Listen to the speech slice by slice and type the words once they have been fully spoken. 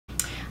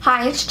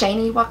Hi, it's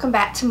Janie. Welcome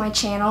back to my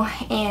channel,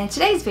 and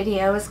today's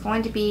video is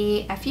going to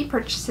be a few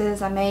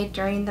purchases I made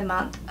during the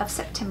month of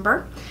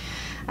September.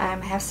 I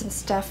have some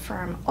stuff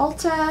from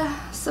Ulta,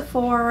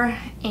 Sephora,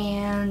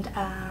 and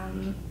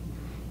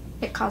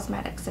It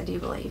Cosmetics, I do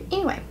believe.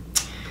 Anyway,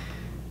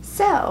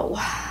 so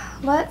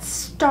let's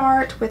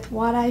start with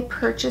what I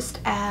purchased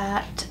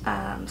at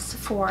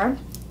Sephora.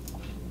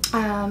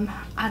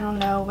 I don't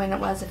know when it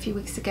was, a few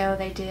weeks ago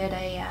they did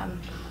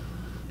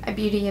a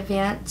beauty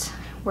event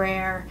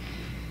where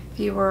if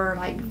you were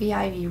like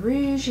VIV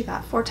Rouge, you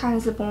got 4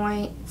 times the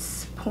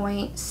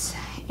points,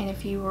 and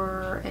if you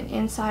were an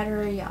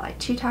insider, you got like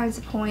 2 times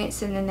the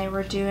points. And then they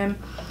were doing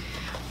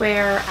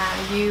where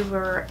you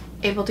were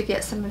able to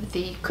get some of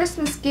the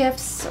Christmas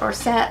gifts or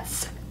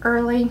sets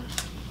early,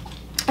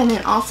 and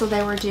then also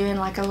they were doing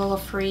like a little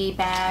free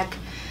bag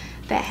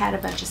that had a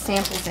bunch of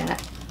samples in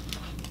it.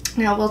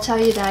 Now I will tell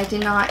you that I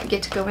did not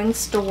get to go in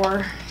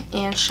store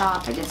and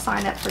shop. I did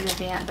sign up for the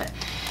event, but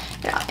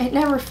it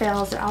never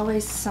fails.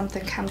 Always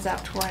something comes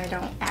up to where I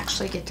don't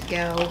actually get to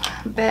go.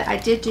 But I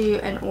did do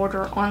an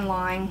order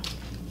online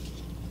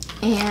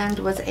and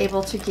was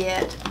able to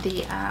get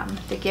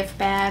the gift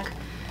bag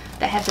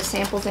that had the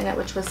samples in it,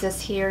 which was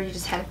this here. You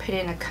just had to put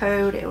in a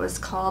code. It was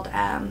called,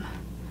 I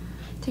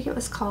think it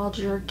was called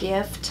Your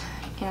Gift.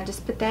 And I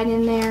just put that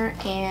in there,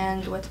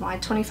 and with my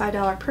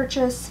 $25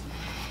 purchase,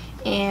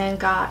 and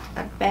got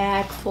a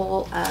bag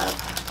full of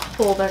a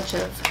whole bunch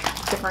of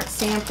different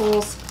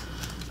samples,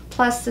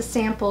 plus the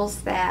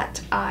samples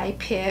that I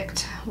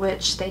picked,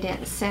 which they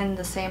didn't send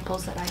the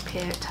samples that I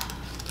picked.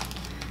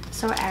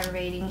 So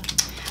aggravating.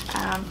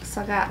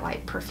 So I got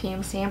like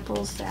perfume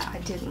samples that I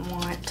didn't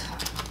want.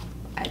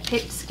 I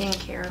picked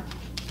skincare,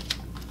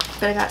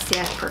 but I got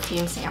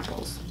perfume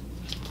samples.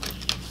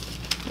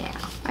 Yeah,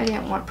 I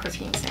didn't want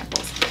perfume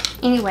samples.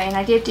 Anyway, and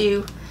I did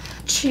do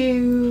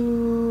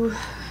two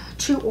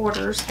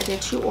orders. I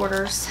did 2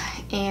 orders,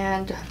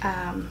 and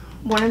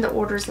one of the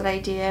orders that I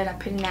did, I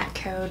put in that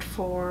code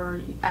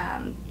for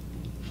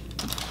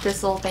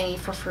this little thingy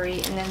for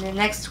free, and then the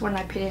next one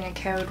I put in a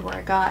code where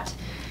I got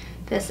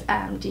this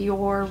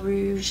Dior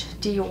Rouge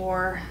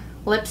Dior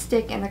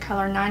lipstick in the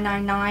color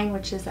 999,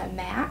 which is a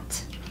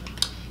matte.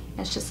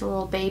 It's just a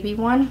little baby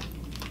one,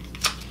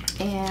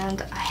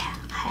 and I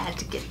had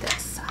to get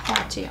this. I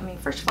had to. I mean,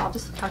 first of all,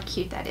 just look how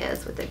cute that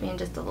is with it being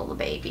just a little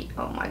baby.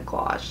 Oh my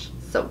gosh,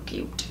 so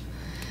cute.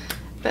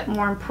 But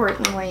more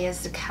importantly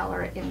is the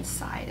color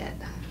inside it.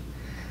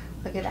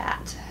 Look at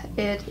that.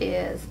 It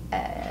is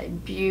a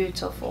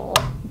beautiful,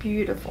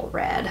 beautiful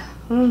red.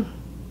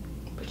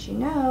 But you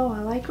know, I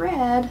like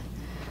red.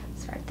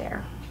 It's right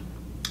there.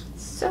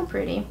 So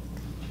pretty.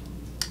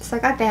 So I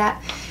got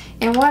that.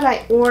 And what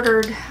I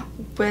ordered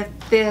with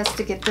this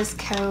to get this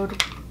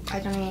code, I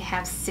don't even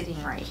have sitting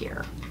right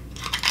here.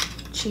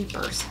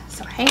 Cheapers.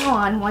 So hang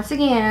on. Once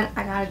again,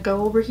 I gotta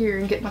go over here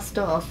and get my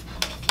stuff.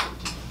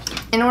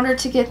 In order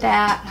to get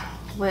that,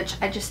 which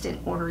I just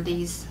didn't order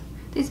these.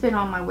 These have been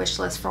on my wish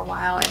list for a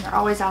while, and they're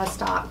always out of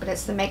stock, but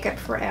it's the Makeup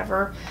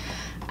Forever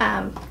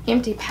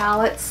empty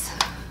palettes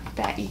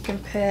that you can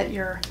put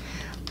your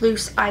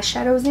loose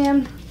eyeshadows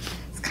in.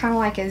 It's kind of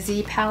like a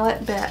Z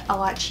palette, but a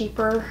lot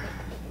cheaper,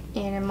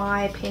 and in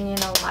my opinion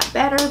a lot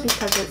better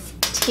because it's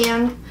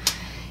 10,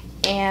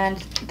 and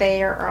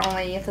they are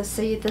only, let's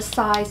see, the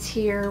size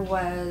here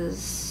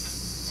was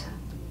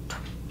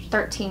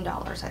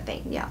 $13, I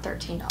think. Yeah,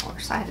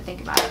 $13. I had to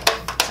think about it.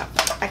 So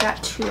I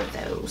got 2 of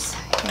those,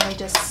 and they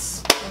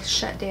just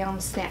shut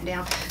down, snap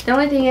down. The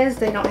only thing is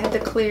they don't have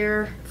the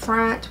clear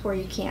front where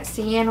you can't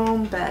see in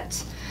them,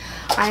 but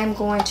I am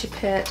going to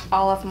put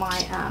all of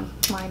my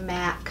my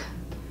MAC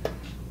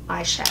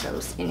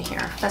eyeshadows in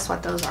here. That's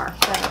what those are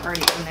that are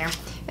already in there.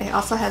 It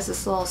also has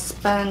this little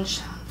sponge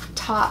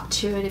top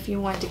to it. If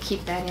you wanted to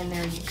keep that in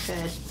there, you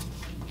could.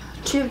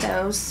 2 of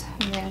those,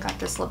 and then got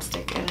this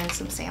lipstick and then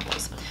some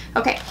samples.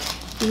 Okay,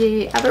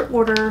 the other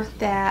order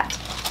that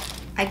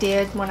I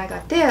did when I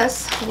got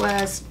this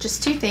was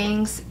just 2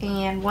 things,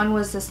 and one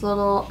was this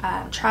little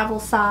travel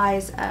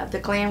size of the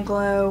Glam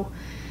Glow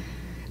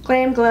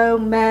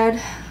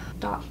Mud.com.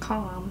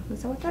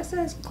 Is that what that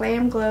says?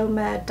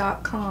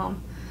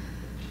 GlamGlowMud.com.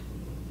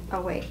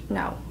 Oh wait,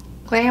 no.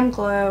 Glam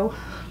Glow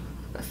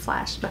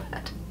Flash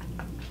Mud.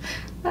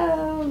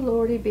 Oh,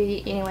 lordy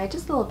be. Anyway,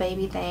 just a little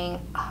baby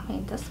thing. I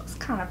mean, this was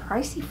kind of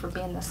pricey for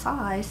being the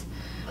size.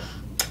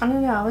 I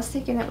don't know. I was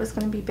thinking it was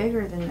going to be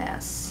bigger than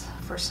this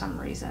for some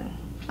reason.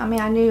 I mean,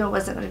 I knew it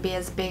wasn't going to be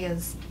as big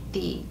as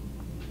the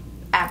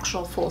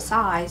actual full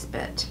size,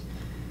 but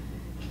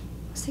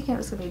I was thinking it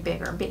was going to be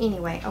bigger. But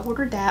anyway, I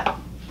ordered that.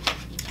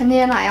 And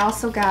then I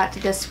also got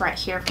this right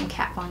here from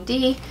Kat Von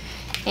D.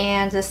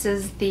 And this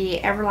is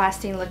the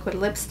Everlasting Liquid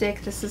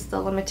Lipstick. This is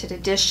the limited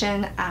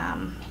edition.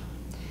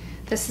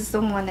 This is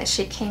the one that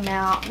she came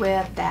out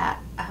with that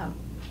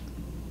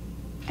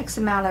X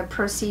amount of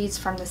proceeds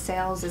from the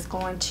sales is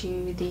going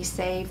to the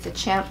Save the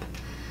Chimp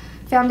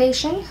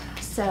Foundation.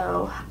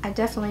 So I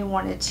definitely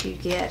wanted to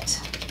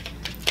get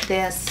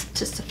this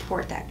to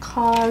support that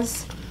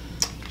cause.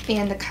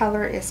 And the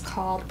color is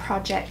called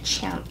Project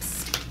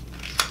Chimps.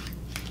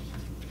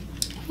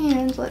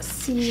 And let's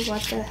see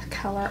what the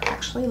color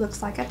actually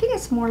looks like. I think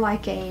it's more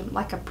like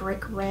a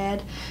brick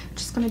red,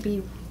 which is going to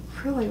be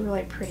really,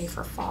 really pretty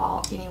for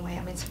fall anyway. I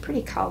mean, it's a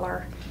pretty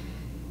color.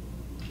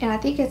 And I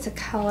think it's a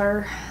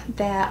color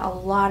that a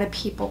lot of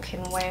people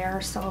can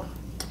wear, so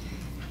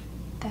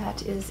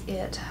that is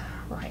it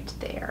right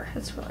there.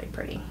 It's really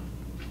pretty.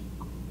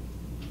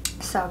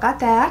 So I got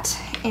that,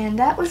 and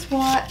that was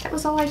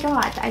all I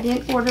got. I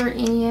didn't order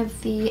any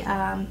of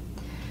the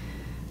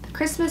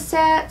Christmas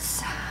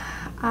sets.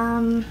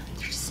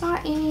 There's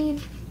not any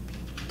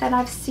that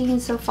I've seen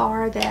so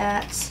far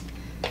that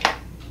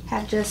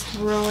have just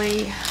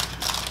really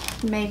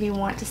made me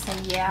want to say,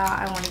 yeah,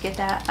 I want to get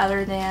that,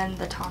 other than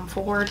the Tom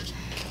Ford,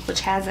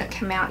 which hasn't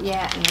come out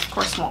yet, and of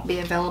course won't be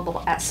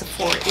available at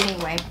Sephora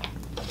anyway.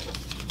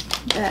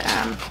 But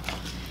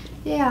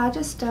yeah,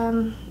 just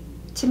to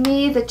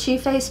me, the Too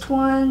Faced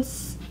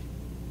ones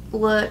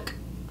look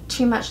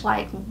too much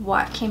like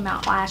what came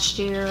out last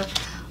year.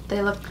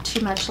 They look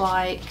too much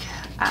like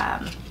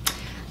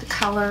the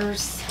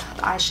colors,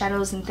 the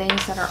eyeshadows and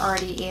things that are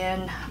already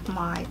in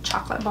my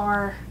chocolate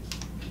bar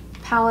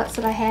palettes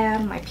that I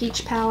have, my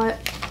peach palette.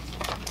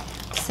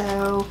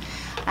 So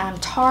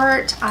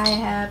Tarte, I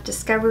have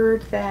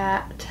discovered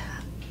that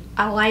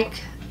I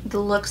like the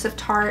looks of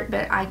Tarte,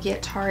 but I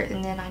get Tarte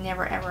and then I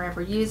never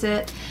ever use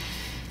it.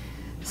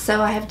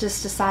 So I have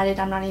just decided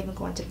I'm not even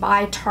going to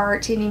buy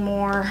Tarte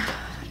anymore.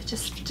 It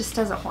just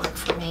doesn't work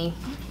for me.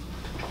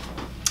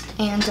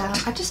 And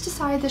I just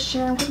decided this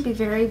year I'm going to be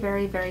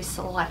very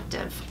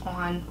selective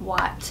on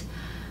what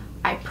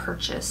I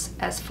purchase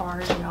as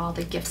far as, you know, all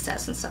the gift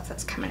sets and stuff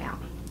that's coming out.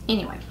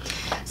 Anyway,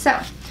 so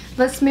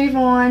let's move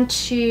on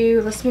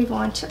to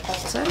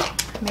Ulta.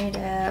 I made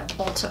a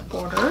Ulta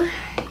order,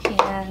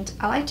 and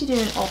I like to do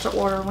an Ulta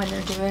order when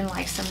they're doing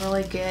like some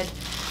really good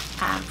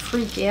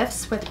free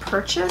gifts with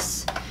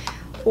purchase,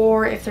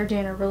 or if they're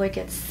doing a really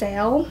good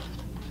sale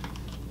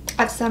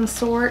of some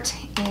sort.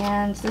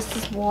 And this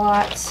is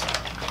what,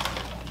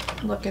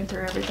 looking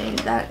through everything,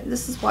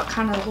 this is what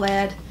kind of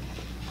led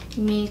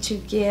me to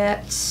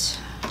get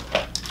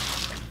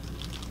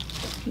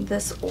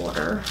this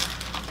order.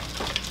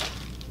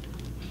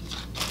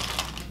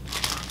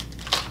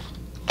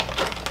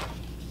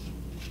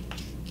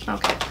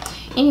 Okay,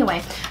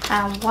 anyway,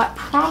 what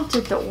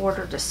prompted the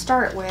order to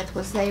start with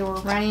was they were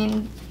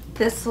running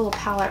this little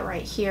palette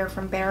right here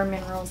from Bare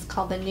Minerals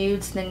called the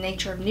Nudes, the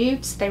Nature of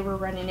Nudes. They were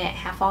running it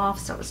half off,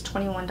 so it was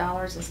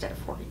 $21 instead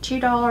of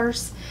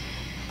 $42.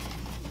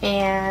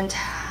 And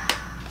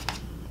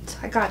so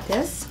I got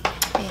this,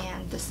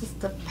 and this is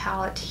the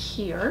palette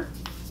here,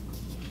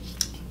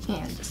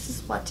 and this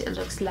is what it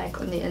looks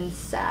like on the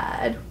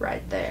inside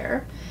right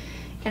there.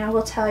 And I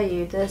will tell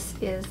you, this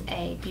is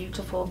a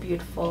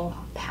beautiful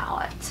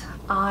palette.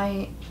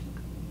 I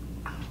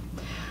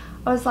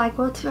was like,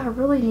 well, do I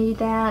really need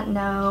that?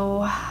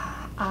 No.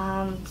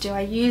 Do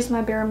I use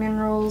my Bare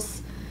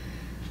Minerals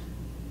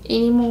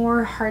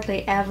anymore?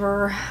 Hardly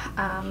ever.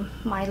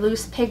 My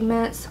loose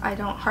pigments, I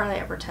don't hardly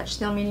ever touch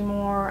them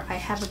anymore. I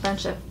have a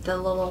bunch of the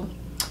little,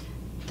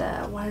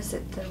 what is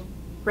it, the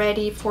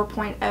Ready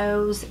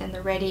 4.0s and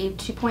the Ready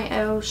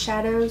 2.0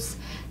 shadows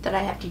that I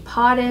have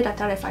depotted. I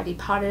thought if I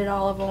depotted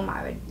all of them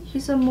I would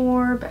use them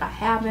more, but I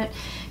haven't.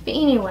 But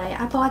anyway,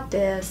 I bought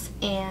this,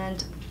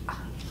 and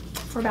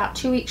for about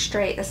 2 weeks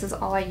straight, this is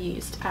all I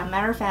used.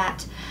 Matter of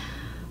fact,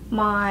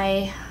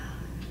 my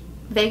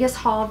Vegas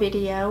haul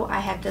video, I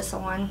had this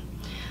on,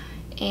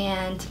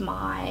 and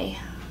my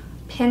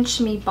Pinch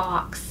Me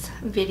box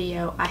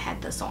video, I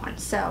had this on.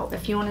 So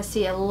if you want to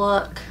see a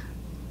look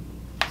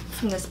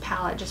from this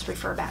palette, just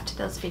refer back to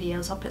those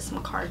videos. I'll put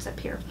some cards up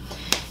here.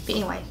 But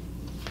anyway,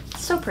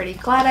 so pretty.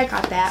 Glad I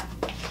got that.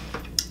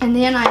 And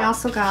then I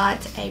also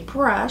got a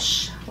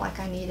brush, like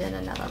I needed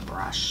another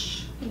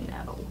brush.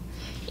 No.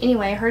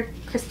 Anyway, I heard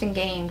Kristen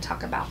Game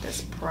talk about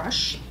this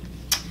brush,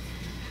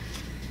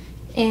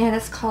 and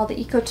it's called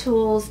the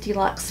EcoTools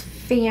Deluxe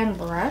Fan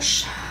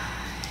Brush.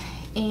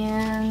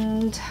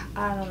 And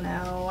I don't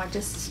know, I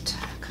just,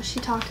 because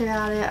she talked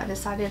about it, I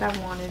decided I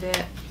wanted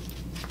it.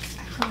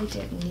 I really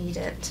didn't need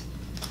it,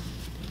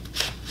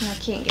 and I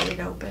can't get it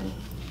open.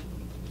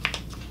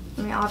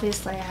 I mean,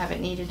 obviously I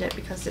haven't needed it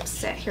because it's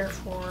sat here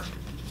for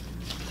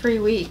 3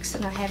 weeks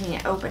and I haven't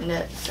yet opened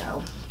it.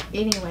 So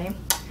anyway,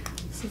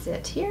 this is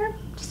it here.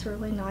 Just a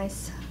really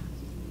nice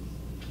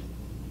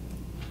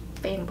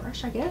fan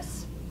brush, I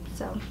guess.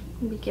 So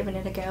I'll be giving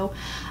it a go.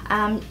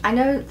 I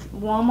know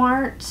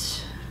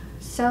Walmart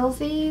sells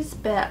these,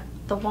 but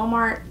the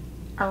Walmart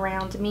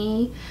around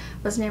me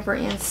was never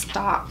in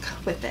stock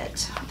with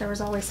it. There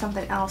was always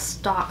something else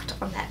stocked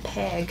on that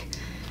peg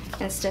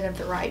instead of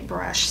the right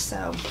brush.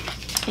 So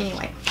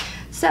anyway,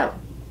 so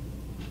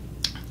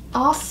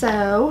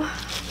also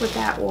with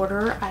that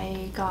order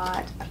I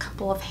got a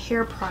couple of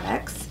hair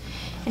products,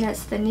 and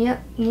it's the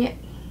Niason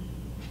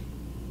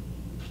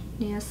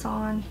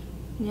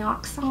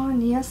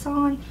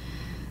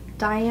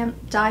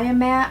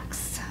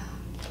Diamax.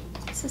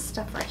 It's this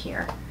stuff right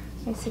here.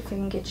 Let me see if we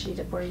can get you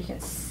to where you can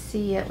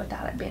see it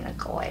without it being a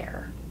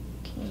glare.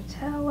 Can you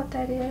tell what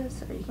that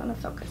is? Are you going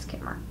to focus,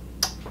 camera?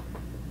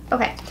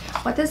 Okay,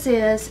 what this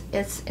is,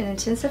 it's an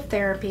intensive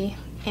therapy,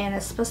 and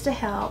it's supposed to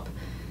help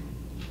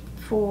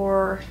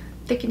for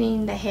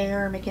thickening the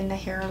hair, making the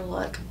hair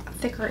look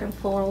thicker and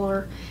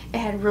fuller. It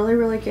had really,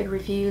 really good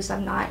reviews.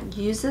 I've not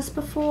used this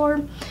before.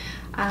 It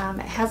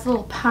has a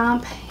little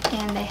pump,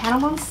 and they had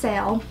them on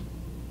sale.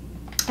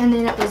 And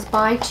then it was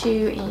buy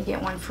two and you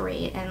get one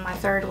free. And my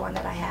third one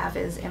that I have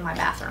is in my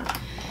bathroom.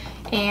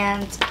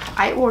 And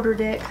I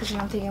ordered it because, you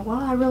know, I'm thinking, well,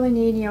 I really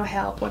need, you know,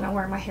 help when I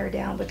wear my hair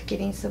down with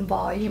getting some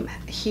volume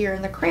here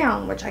in the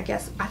crown, which I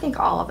think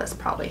all of us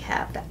probably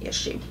have that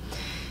issue.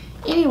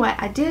 Anyway,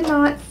 I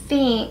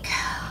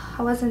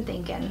wasn't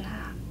thinking,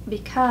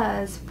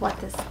 because what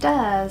this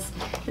does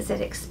is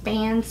it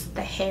expands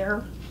the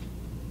hair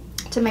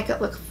to make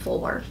it look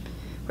fuller,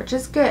 which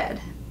is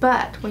good.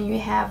 But when you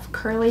have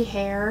curly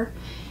hair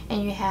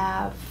and you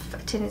have a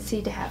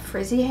tendency to have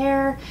frizzy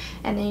hair,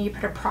 and then you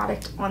put a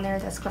product on there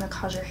that's going to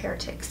cause your hair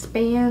to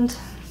expand,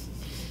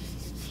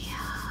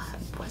 yeah,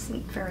 it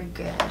wasn't very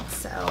good.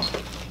 So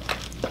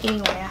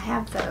anyway, I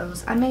have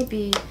those. I may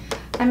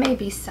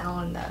be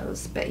selling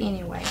those, but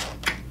anyway.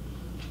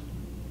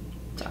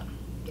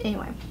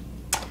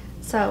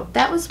 So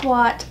that was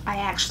what I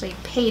actually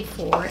paid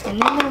for.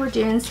 And then they were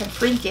doing some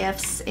free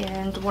gifts,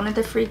 and one of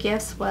the free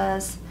gifts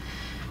was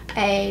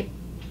a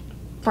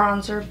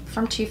bronzer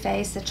from Too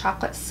Faced, the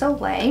Chocolate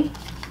Soleil,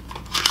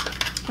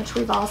 which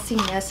we've all seen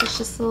this. It's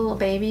just a little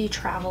baby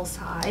travel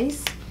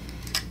size,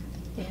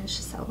 and it's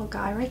just that little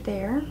guy right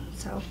there.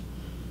 So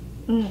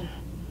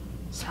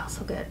smells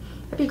so good.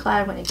 I'd be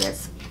glad when it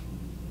gets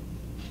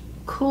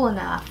cool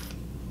enough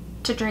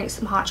to drink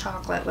some hot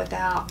chocolate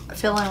without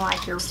feeling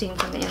like you're steamed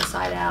from the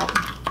inside out.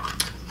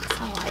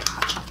 I like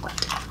hot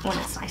chocolate when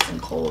it's nice and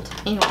cold.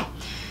 Anyway,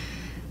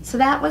 so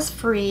that was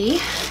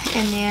free,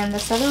 and then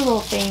this other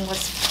little thing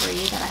was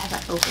free that I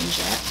haven't opened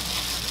yet.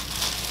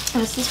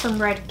 And this is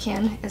from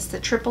Rankin. It's the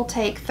Triple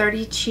Take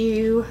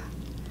 32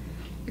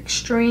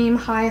 Extreme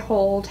High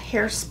Hold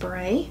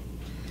Hairspray,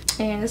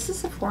 and this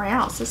is a 4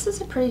 ounce. This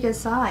is a pretty good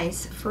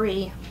size,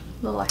 free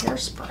little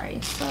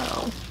hairspray.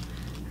 So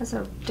has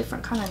a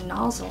different kind of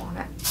nozzle on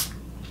it.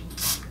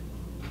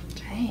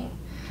 Dang,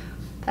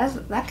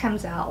 that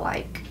comes out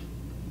like,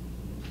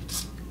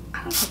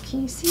 I don't know,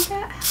 can you see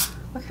that?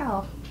 Look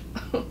how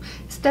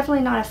it's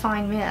definitely not a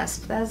fine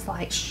mist. That's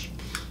like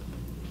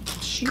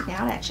shooting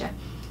out at you.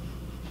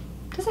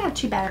 Doesn't have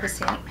too bad of a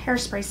scent,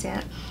 hairspray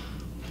scent.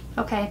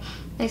 Okay,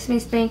 makes me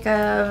think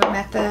of I'm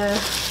at the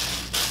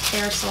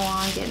hair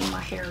salon getting my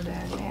hair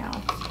done now.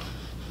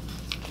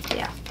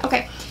 Yeah,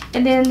 okay.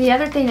 And then the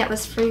other thing that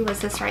was free was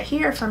this right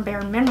here from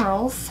Bare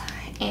Minerals,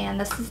 and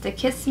this is the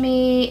Kiss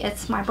Me,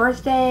 It's My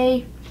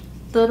Birthday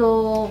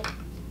little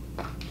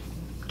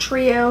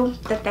trio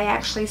that they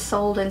actually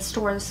sold in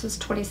store. This was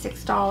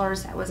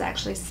 $26. That was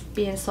actually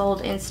being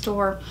sold in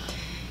store,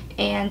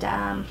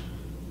 and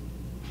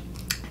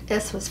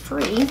this was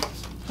free.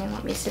 And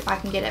let me see if I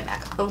can get it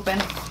back open.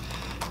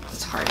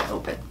 It's hard to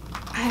open.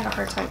 I had a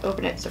hard time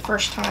opening it the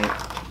first time,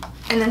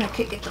 and then I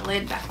could get the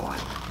lid back on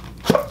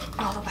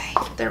all the way.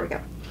 There we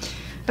go.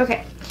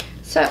 Okay,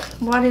 so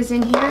what is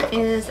in here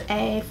is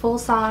a full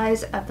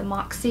size of the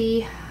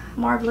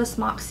Marvelous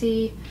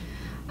Moxie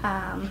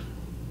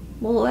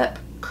lip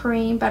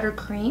cream,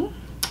 buttercream.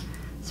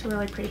 It's a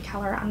really pretty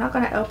color. I'm not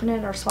going to open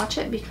it or swatch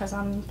it because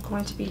I'm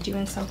going to be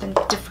doing something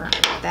different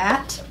with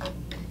that.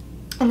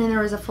 And then there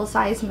was a full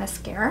size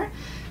mascara,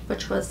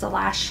 which was the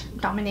Lash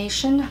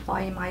Domination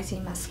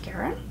Volumizing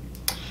Mascara.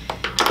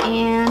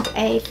 And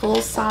a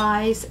full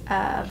size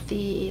of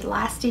the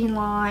Lasting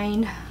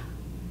Line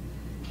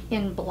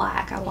in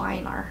black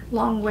eyeliner,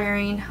 long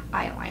wearing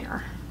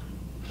eyeliner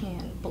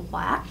in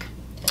black.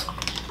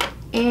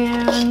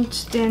 And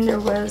then there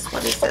was,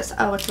 what is this?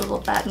 Oh, it's a little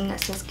button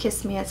that says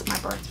Kiss Me, It's My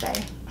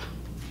Birthday.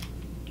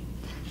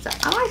 So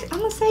I'm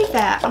gonna save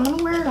that. I'm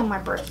gonna wear it on my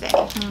birthday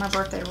when my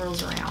birthday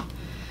rolls around.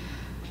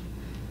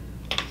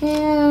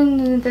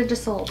 And they're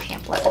just a little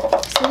pamphlet.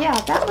 So yeah,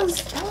 that was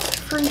a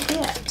free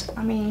gift.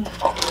 I mean,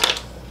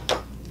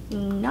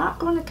 not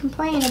going to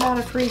complain about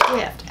a free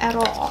gift at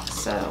all.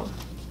 So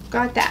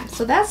got that.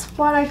 So that's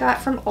what I got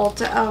from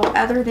Ulta. Oh,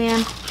 other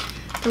than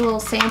the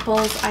little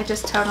samples, I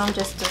just told them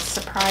just to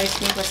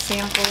surprise me with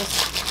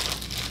samples.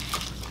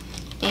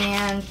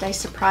 And they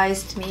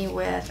surprised me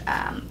with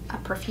a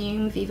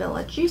perfume, Viva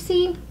La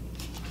Juicy,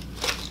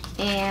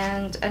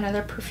 and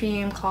another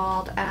perfume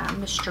called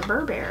Mr.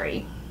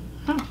 Burberry.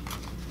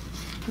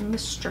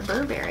 Mr.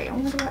 Burberry. I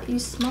wonder what you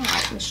smell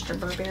like, Mr.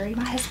 Burberry.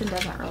 My husband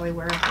doesn't really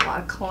wear a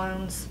lot of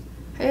colognes.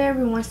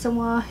 Every once in a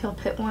while he'll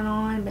put one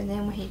on, but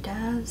then when he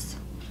does,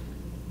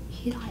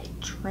 he like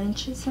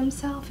drenches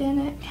himself in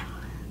it.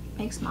 It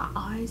makes my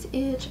eyes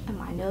itch and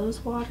my nose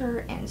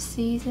water and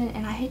season.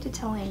 And I hate to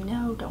tell him,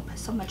 no, don't put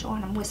so much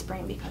on. I'm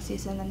whispering because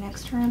he's in the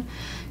next room,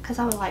 because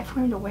I would like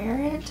for him to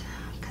wear it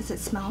because it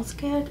smells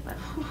good, but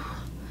whew,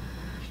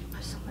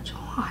 put so much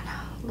on.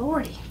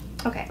 Lordy.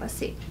 Okay, let's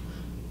see.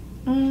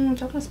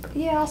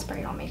 Yeah, I'll spray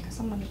it on me because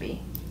I'm gonna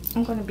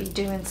be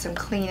doing some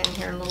cleaning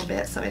here in a little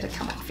bit, so it'll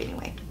come off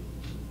anyway.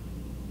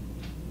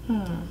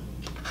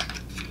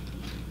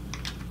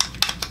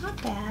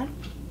 bad.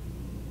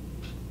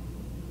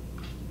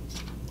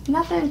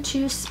 Nothing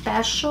too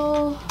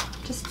special,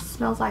 just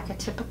smells like a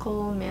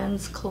typical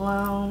men's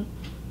cologne.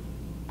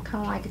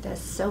 Kind of like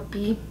this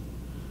soapy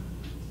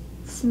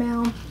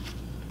smell.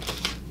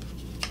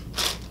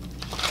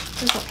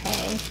 It's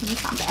okay,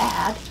 it's not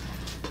bad.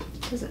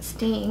 It doesn't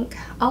stink.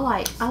 I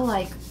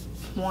like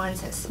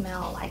ones that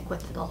smell like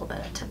with a little bit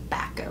of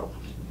tobacco,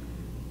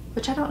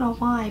 which I don't know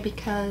why,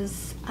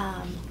 because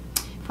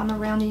if I'm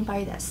around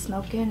anybody that's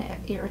smoking,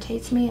 it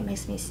irritates me. It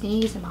makes me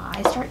sneeze and my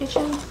eyes start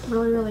itching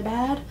really, really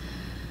bad.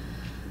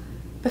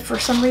 But for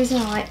some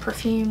reason, I like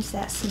perfumes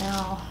that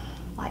smell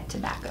like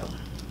tobacco.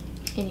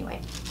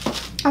 Anyway,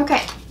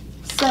 okay,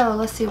 so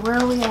let's see, where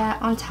are we at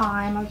on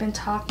time? I've been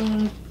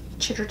talking,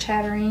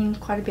 chitter-chattering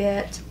quite a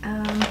bit.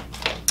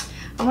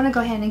 I want to go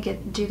ahead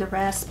and do the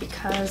rest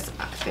because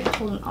I've been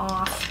holding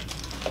off.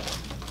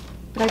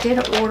 But I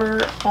did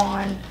order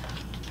on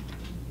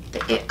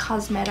the It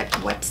Cosmetic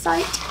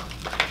website,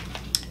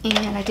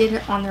 and I did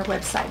it on their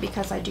website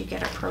because I do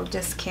get a pro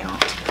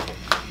discount.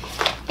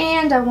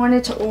 And I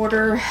wanted to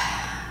order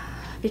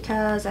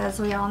because, as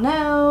we all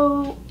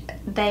know,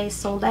 they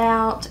sold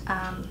out.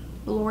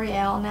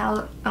 L'Oreal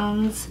now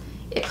owns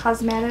It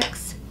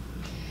Cosmetics,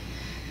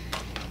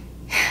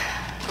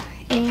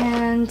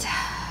 and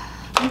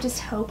I'm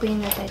just hoping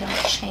that they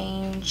don't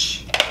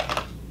change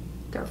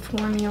their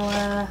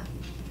formula,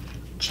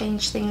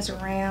 change things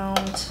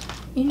around.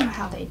 You know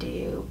how they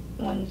do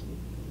when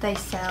they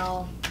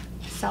sell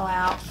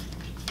out.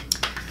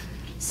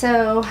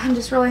 So I'm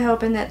just really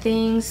hoping that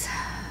things,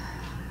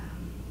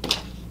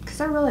 because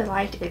I really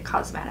liked It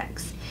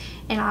Cosmetics,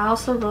 and I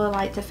also really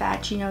liked the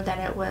fact, you know, that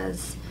it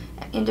was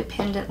an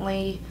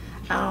independently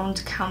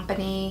owned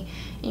company.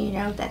 You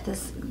know, that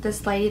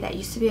this lady that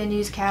used to be a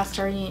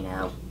newscaster, you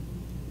know,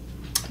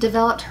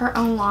 developed her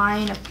own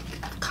line of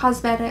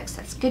cosmetics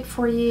that's good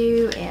for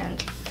you,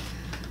 and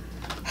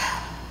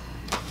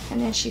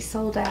then she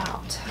sold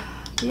out.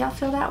 Do y'all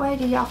feel that way?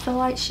 Do y'all feel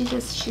like she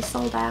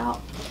sold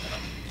out?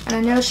 And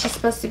I know she's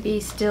supposed to be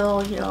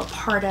still, you know, a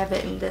part of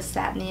it and this,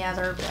 that, and the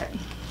other, but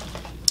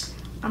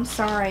I'm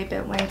sorry,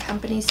 but when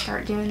companies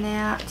start doing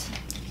that,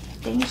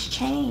 things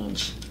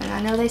change. And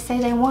I know they say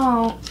they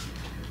won't,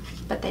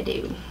 but they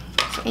do.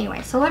 So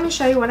anyway, so let me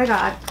show you what I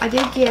got. I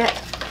did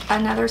get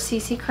another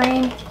CC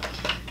cream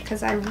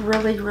because I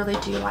really, really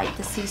do like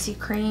the CC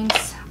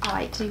creams. I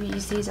like to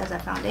use these as a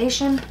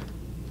foundation.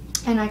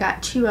 And I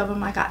got two of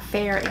them. I got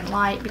fair and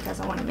light because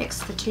I want to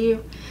mix the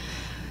two.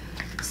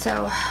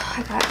 So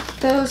I got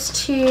those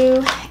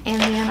two,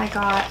 and then I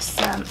got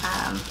some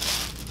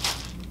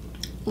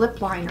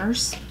lip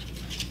liners.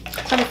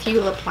 Quite a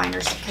few lip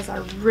liners because I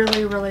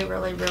really, really,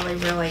 really, really,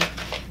 really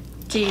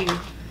do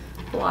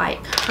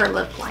like her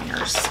lip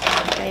liners.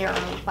 They are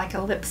like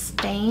a lip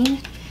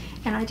stain,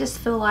 and I just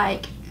feel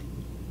like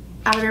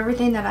out of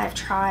everything that I've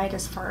tried,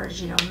 as far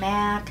as, you know,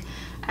 MAC,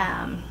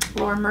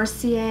 Laura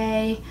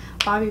Mercier,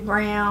 Bobbi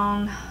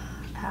Brown,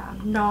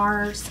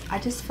 NARS, I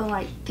just feel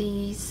like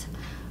these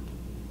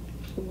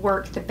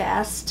work the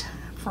best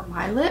for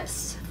my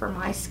lips, for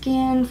my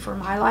skin, for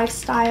my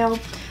lifestyle.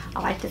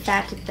 I like the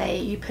fact that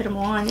you put them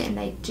on and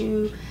they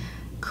do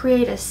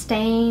create a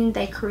stain.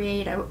 They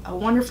create a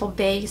wonderful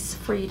base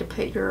for you to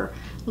put your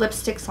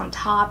lipsticks on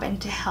top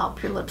and to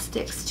help your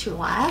lipsticks to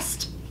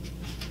last.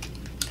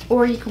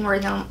 Or you can wear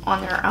them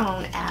on their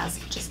own as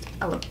just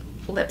a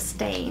lip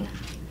stain.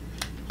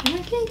 And I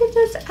can't get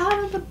this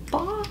out of the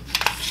box.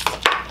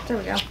 There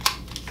we go.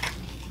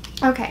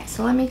 Okay,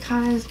 so let me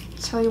kind of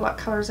tell you what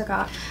colors I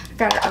got. I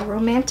got a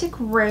Romantic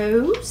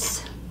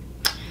Rose,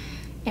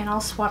 and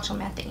I'll swatch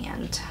them at the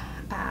end.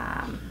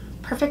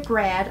 Perfect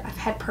Red. I've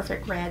had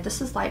Perfect Red.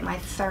 This is like my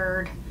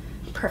third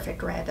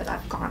Perfect Red that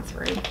I've gone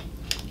through.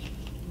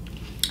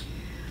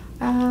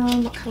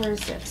 What color is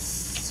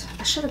this?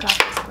 I should have got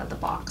this out of the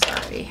box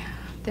already.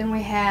 Then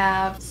we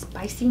have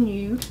Spicy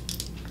Nude.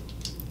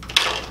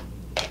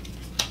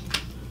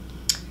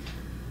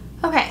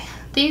 Okay,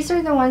 these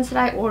are the ones that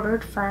I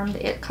ordered from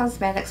the It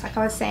Cosmetics. Like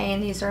I was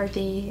saying, these are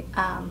the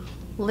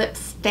lip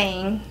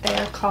stain. They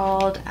are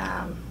called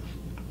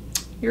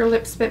Your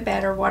Lips But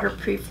Better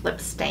Waterproof Lip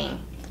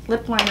Stain.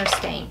 Lip liner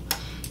stain.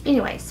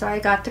 Anyway, so I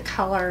got the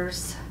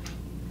colors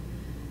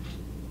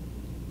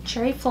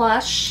Cherry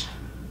Flush,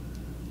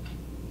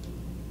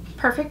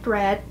 Perfect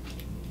Red,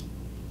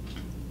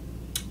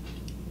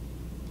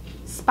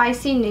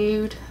 Spicy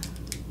Nude,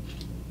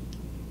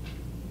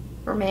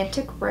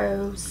 Romantic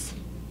Rose,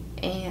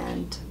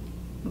 and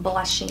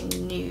Blushing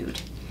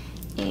Nude.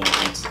 And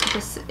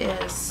this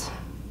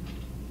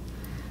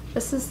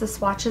is the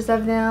swatches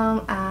of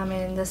them,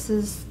 and this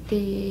is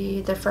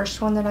the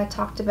first one that I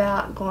talked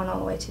about going all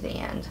the way to the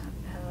end.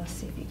 Let's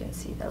see if you can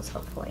see those,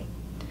 hopefully.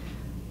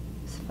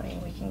 So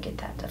we can get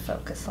that to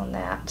focus on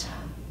that.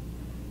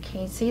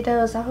 Can you see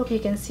those? I hope you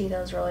can see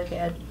those really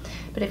good.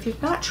 But if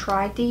you've not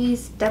tried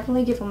these,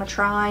 definitely give them a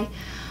try.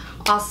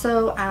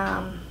 Also,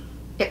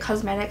 It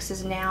Cosmetics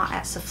is now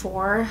at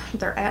Sephora.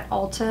 They're at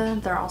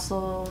Ulta. They're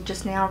also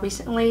just now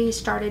recently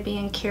started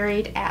being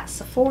carried at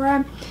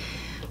Sephora.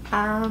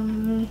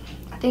 I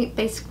think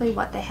basically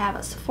what they have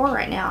at Sephora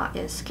right now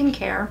is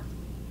skincare,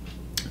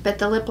 but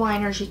the lip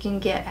liners you can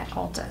get at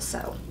Ulta.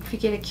 So if you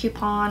get a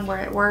coupon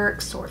where it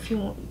works, or if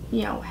you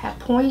have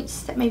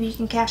points that maybe you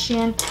can cash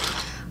in,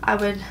 I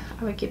would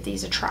give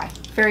these a try.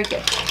 Very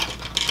good.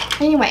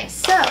 Anyway,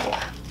 so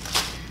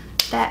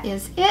that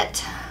is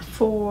it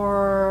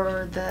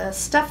for the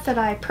stuff that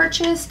I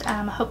purchased.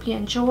 I hope you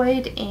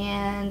enjoyed,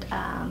 and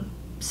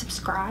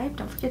subscribe.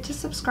 Don't forget to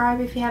subscribe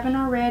if you haven't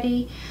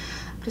already.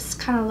 I'm just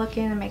kind of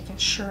looking and making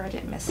sure I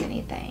didn't miss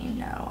anything.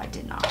 No, I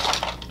did not.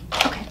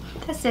 Okay,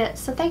 that's it.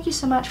 So thank you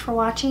so much for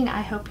watching.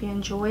 I hope you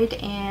enjoyed,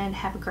 and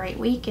have a great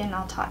week, and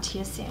I'll talk to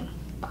you soon.